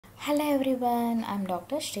Hello everyone, I'm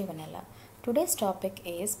Dr. Srivanella. Today's topic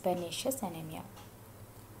is pernicious anemia.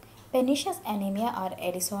 Pernicious anemia or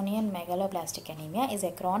Addisonian megaloblastic anemia is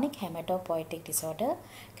a chronic hematopoietic disorder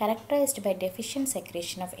characterized by deficient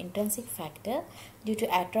secretion of intrinsic factor due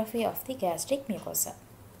to atrophy of the gastric mucosa.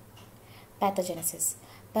 Pathogenesis.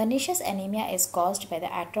 Pernicious anemia is caused by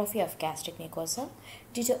the atrophy of gastric mucosa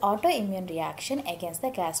due to autoimmune reaction against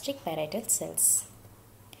the gastric parietal cells.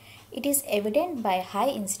 It is evident by high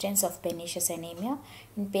incidence of pernicious anemia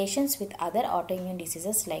in patients with other autoimmune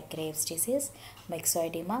diseases like Graves' disease,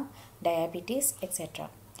 myxoedema, diabetes, etc.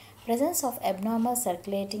 Presence of abnormal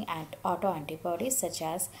circulating autoantibodies such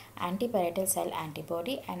as antiparietal cell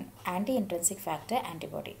antibody and anti-intrinsic factor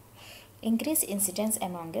antibody. Increased incidence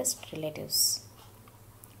amongst relatives.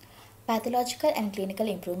 Pathological and clinical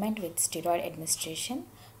improvement with steroid administration,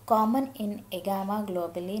 common in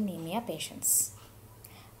agammaglobulinemia patients.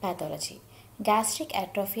 Pathology. Gastric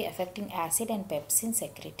atrophy affecting acid and pepsin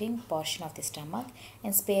secreting portion of the stomach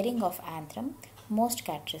and sparing of antrum, most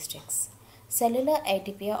characteristics. Cellular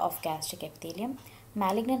atypia of gastric epithelium,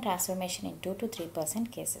 malignant transformation in 2 to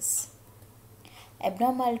 3% cases.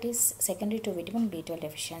 Abnormalities secondary to vitamin B12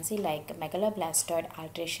 deficiency like megaloblastoid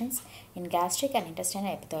alterations in gastric and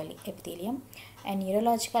intestinal epithelium and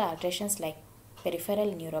neurological alterations like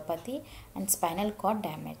peripheral neuropathy and spinal cord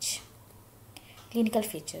damage. Clinical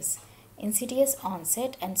features: insidious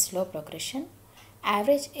onset and slow progression.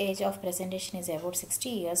 Average age of presentation is about 60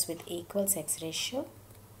 years with equal sex ratio.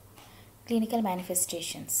 Clinical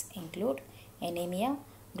manifestations include anemia,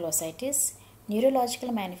 glossitis,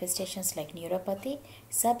 neurological manifestations like neuropathy,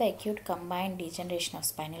 subacute combined degeneration of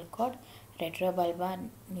spinal cord, retrobulbar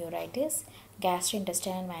neuritis,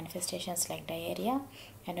 gastrointestinal manifestations like diarrhea,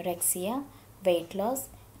 anorexia, weight loss,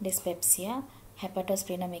 dyspepsia,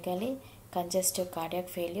 hepatosplenomegaly, congestive cardiac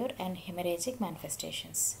failure and hemorrhagic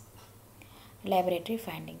manifestations. Laboratory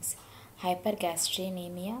findings: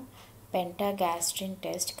 hypergastrinemia, pentagastrin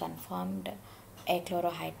test confirmed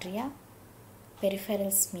achlorohydria, peripheral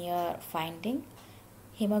smear finding,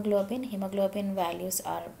 hemoglobin values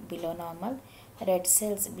are below normal, red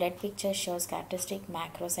cells blood picture shows characteristic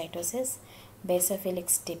macrocytosis, basophilic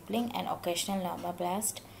stippling and occasional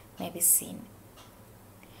normoblast may be seen.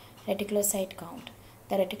 Reticulocyte count.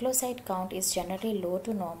 The reticulocyte count is generally low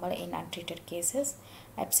to normal in untreated cases.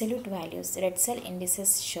 Absolute values: red cell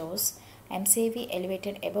indices shows MCV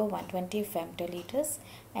elevated above 120 femtoliters,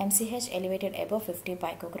 MCH elevated above 50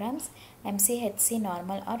 picograms, MCHC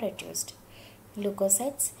normal or reduced.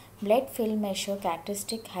 Leukocytes: blood film may show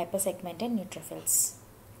characteristic hypersegmented neutrophils.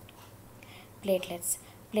 Platelets: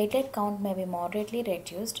 platelet count may be moderately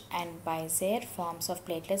reduced and bizaire forms of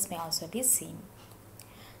platelets may also be seen.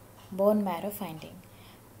 Bone marrow finding.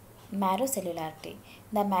 Marrow cellularity.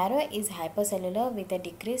 The marrow is hypercellular with a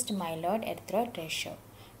decreased myeloid erythroid ratio.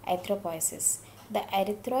 Erythropoiesis. The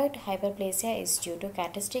erythroid hyperplasia is due to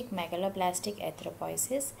characteristic megaloblastic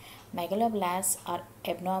erythropoiesis. Megaloblasts are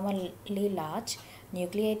abnormally large,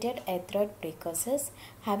 nucleated erythroid precursors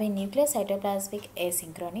having nuclear cytoplasmic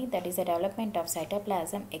asynchrony, that is, the development of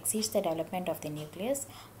cytoplasm exceeds the development of the nucleus,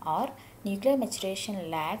 or nuclear maturation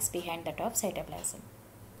lags behind that of cytoplasm.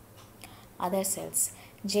 Other cells.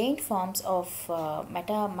 Giant forms of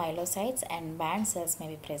metamyelocytes and band cells may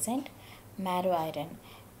be present. Marrow iron.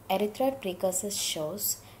 Erythroid precursors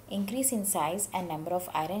shows increase in size and number of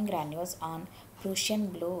iron granules on Prussian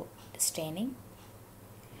blue staining.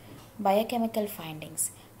 Biochemical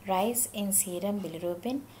findings: rise in serum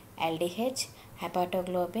bilirubin, LDH,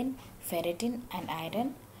 hepatoglobin, ferritin and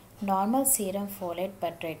iron. Normal serum folate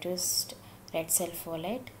but reduced red cell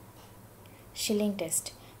folate. Schilling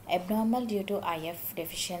test: abnormal due to IF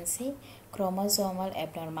deficiency, chromosomal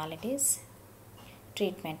abnormalities.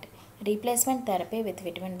 Treatment: replacement therapy with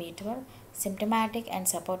vitamin B12, symptomatic and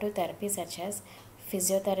supportive therapy such as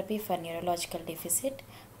physiotherapy for neurological deficit,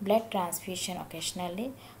 blood transfusion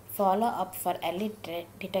occasionally, follow up for early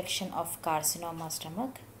detection of carcinoma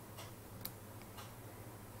stomach.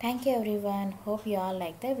 Thank you everyone. Hope you all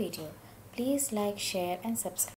like the video. Please like, share and subscribe.